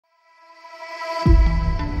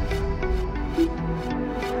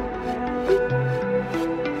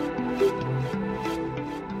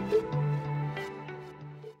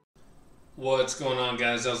What's going on,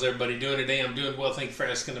 guys? How's everybody doing today? I'm doing well, thank you for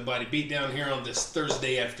asking. The Body Beat down here on this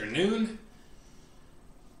Thursday afternoon.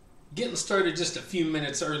 Getting started just a few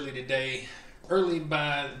minutes early today. Early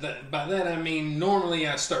by that I mean normally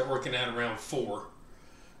I start working out around 4.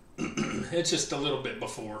 It's just a little bit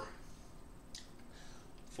before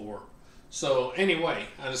 4. So anyway,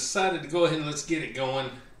 I decided to go ahead and let's get it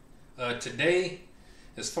going. Today,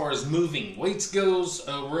 as far as moving weights goes,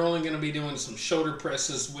 we're only going to be doing some shoulder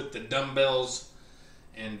presses with the dumbbells.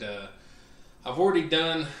 And I've already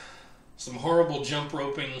done some horrible jump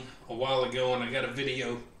roping a while ago, and I got a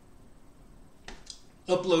video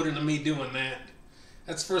uploaded of me doing that.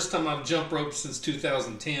 That's the first time I've jump roped since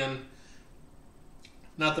 2010.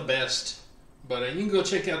 Not the best, but you can go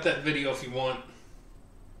check out that video if you want.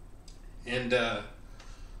 And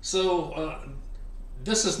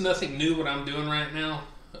this is nothing new what I'm doing right now.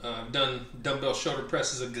 I've done dumbbell shoulder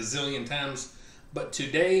presses a gazillion times, but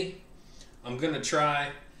today I'm going to try,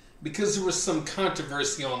 because there was some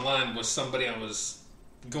controversy online with somebody I was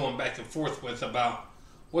going back and forth with about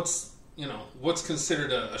what's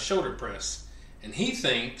considered a shoulder press. And he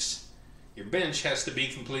thinks your bench has to be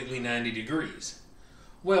completely 90 degrees.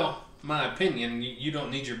 Well, my opinion, you don't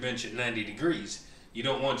need your bench at 90 degrees. You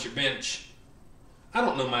don't want your bench, I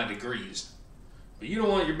don't know my degrees, but you don't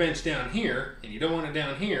want your bench down here, and you don't want it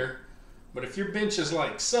down here. But if your bench is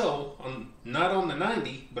like so, not on the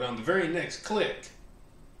 90, but on the very next click,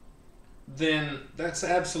 then that's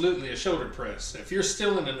absolutely a shoulder press. If you're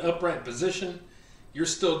still in an upright position,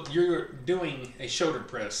 you're doing a shoulder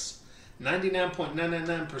press.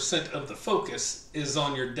 99.999% of the focus is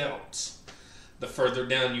on your delts. The further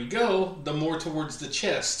down you go, the more towards the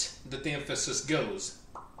chest that the emphasis goes.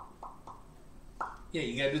 Yeah,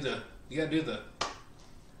 you gotta do the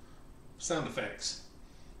sound effects.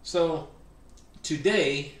 So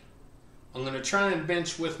today I'm gonna try and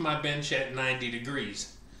bench with my bench at 90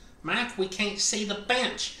 degrees. Mike, we can't see the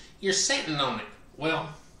bench. You're sitting on it.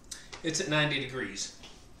 Well, it's at 90 degrees.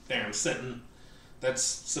 There, I'm sitting. That's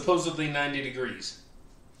supposedly 90 degrees.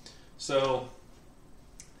 So,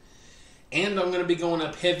 and I'm going to be going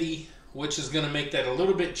up heavy, which is going to make that a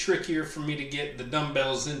little bit trickier for me to get the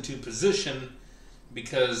dumbbells into position,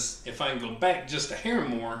 because if I can go back just a hair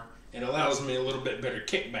more, it allows me a little bit better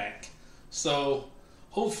kickback. So,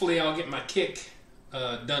 hopefully I'll get my kick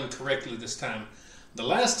done correctly this time. The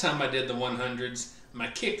last time I did the 100s, my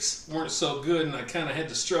kicks weren't so good, and I kind of had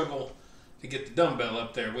to struggle to get the dumbbell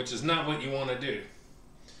up there, which is not what you want to do.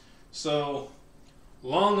 So,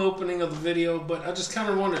 long opening of the video, but I just kind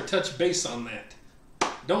of want to touch base on that.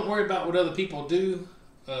 Don't worry about what other people do.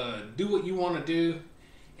 Do what you want to do,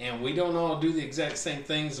 and we don't all do the exact same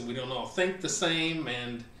things, and we don't all think the same,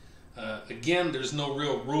 and again, there's no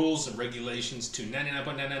real rules and regulations to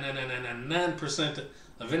 99.99999%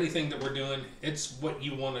 of anything that we're doing. It's what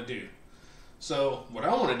you want to do. So what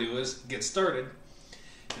I want to do is get started,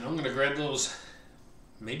 and I'm going to grab those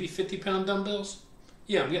maybe 50-pound dumbbells.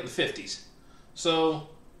 Yeah, I'm getting the 50s. So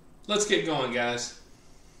let's get going, guys.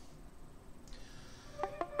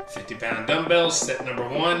 50-pound dumbbells, set number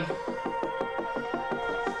 1.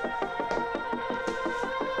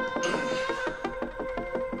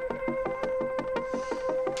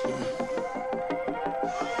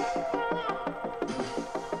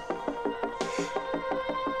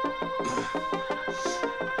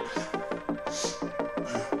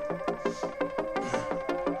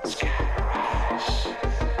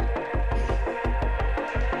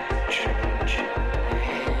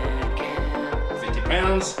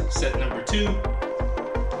 Pounds, set number 2.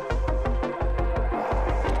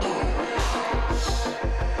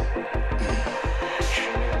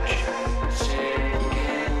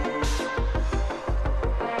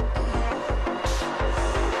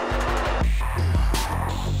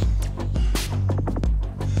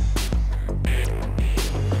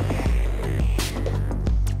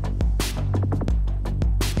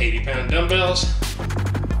 £80-pound dumbbells.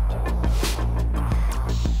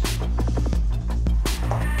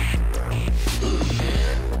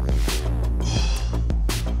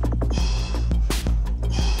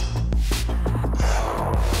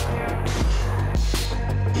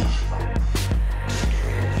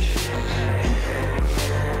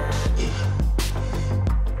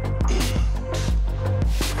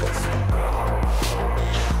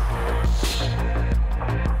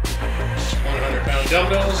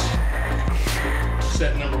 Dumbbells,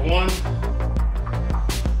 set number 1.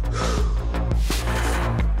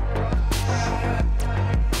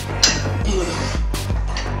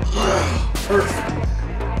 Perfect.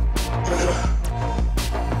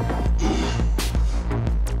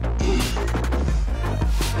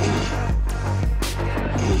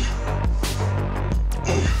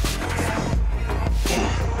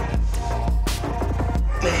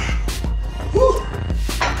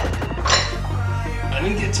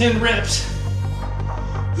 10 reps,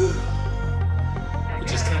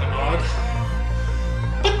 which is kind of odd,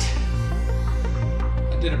 but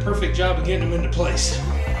I did a perfect job of getting them into place.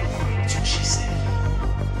 That's what she said.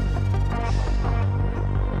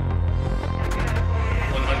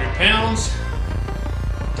 100 pounds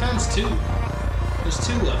times 2. There's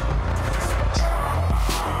 2 of them.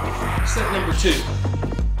 Set number 2.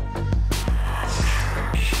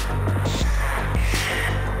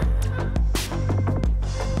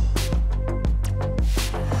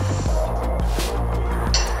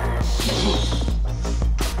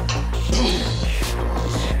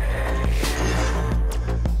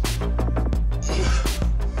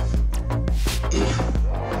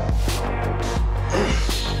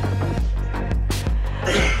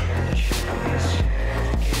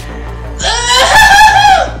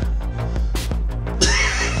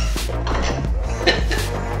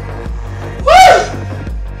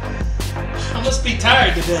 Be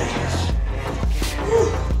tired today.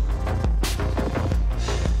 Whew.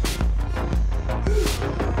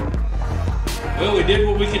 Well, we did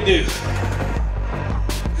what we could do.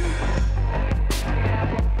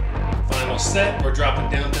 Final set, we're dropping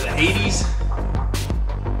down to the 80s.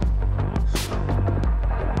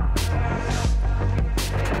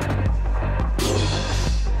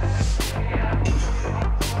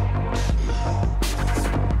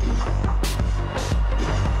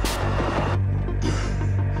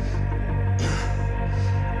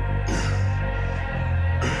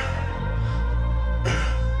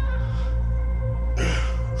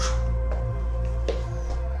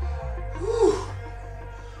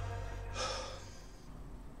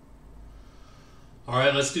 All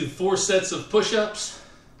right, let's do 4 sets of push-ups.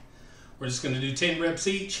 We're just going to do 10 reps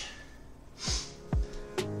each.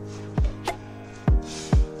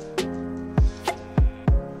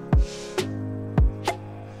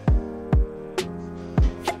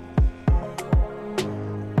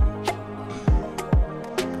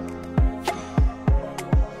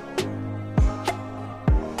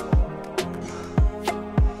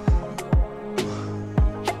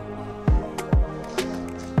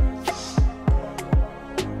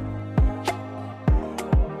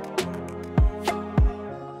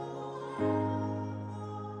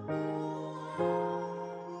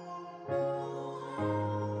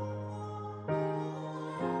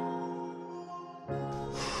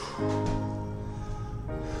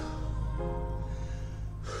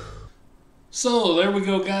 So there we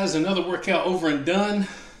go, guys, another workout over and done.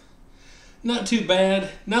 Not too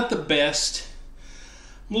bad, not the best.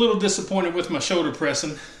 I'm a little disappointed with my shoulder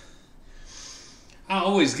pressing. I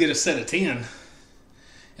always get a set of 10,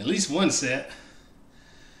 at least 1 set,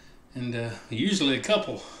 and usually a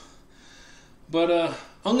couple. But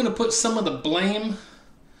I'm gonna put some of the blame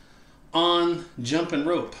on jumping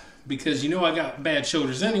rope, because you know I got bad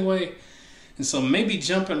shoulders anyway, and so maybe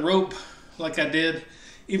jumping rope like I did,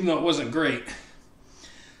 even though it wasn't great,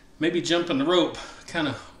 maybe jumping the rope kind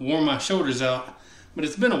of wore my shoulders out. But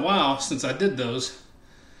it's been a while since I did those,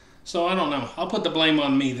 so I don't know. I'll put the blame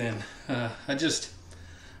on me then. I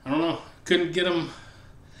don't know, couldn't get them.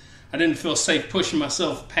 I didn't feel safe pushing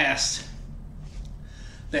myself past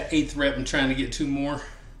that 8th rep and trying to get 2 more.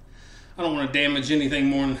 I don't want to damage anything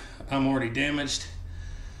more than I'm already damaged.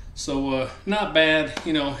 So not bad,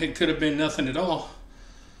 you know, it could have been nothing at all.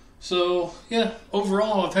 So yeah,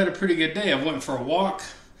 overall I've had a pretty good day. I went for a walk,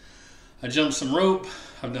 I jumped some rope,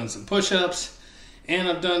 I've done some push-ups, and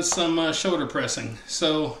I've done some shoulder pressing.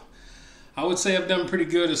 So I would say I've done pretty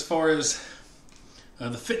good as far as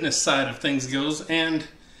the fitness side of things goes. And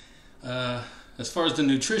as far as the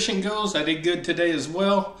nutrition goes, I did good today as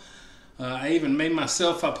well. I even made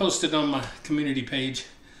myself, I posted on my community page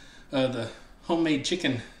the homemade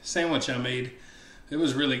chicken sandwich I made. It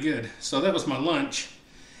was really good. So that was my lunch.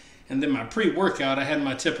 And then my pre-workout, I had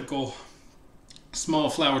my typical small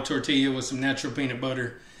flour tortilla with some natural peanut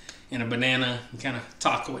butter and a banana and kind of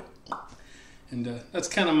taco it. And that's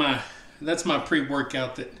kind of my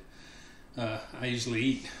pre-workout that I usually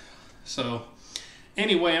eat. So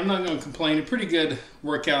anyway, I'm not going to complain. A pretty good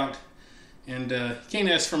workout, and can't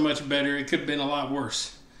ask for much better. It could have been a lot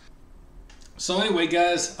worse. So anyway,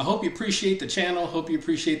 guys, I hope you appreciate the channel. Hope you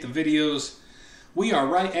appreciate the videos. We are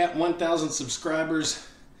right at 1,000 subscribers.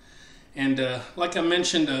 And like I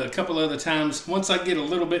mentioned a couple other times, once I get a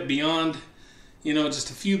little bit beyond, you know, just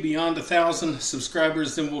a few beyond 1,000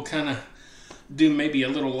 subscribers, then we'll kind of do maybe a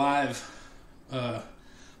little live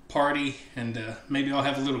party, and maybe I'll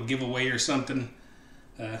have a little giveaway or something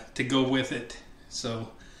to go with it.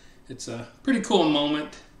 So it's a pretty cool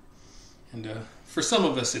moment, and for some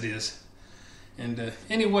of us it is. And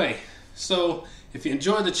anyway, so if you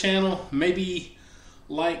enjoy the channel, maybe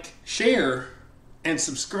like, share, and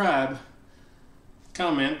subscribe.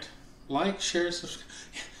 Comment. Like, share,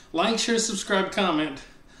 subscribe, comment.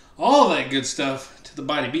 All that good stuff to the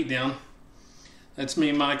Body Beatdown. That's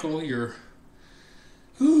me, Michael, your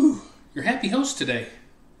happy host today.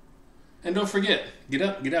 And don't forget, get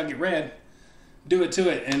up, get out, get rad. Do it to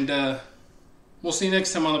it. And we'll see you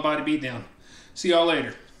next time on the Body Beatdown. See y'all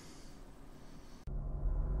later.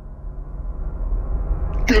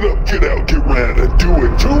 Get up, get out, get rad, and do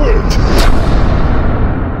it to it!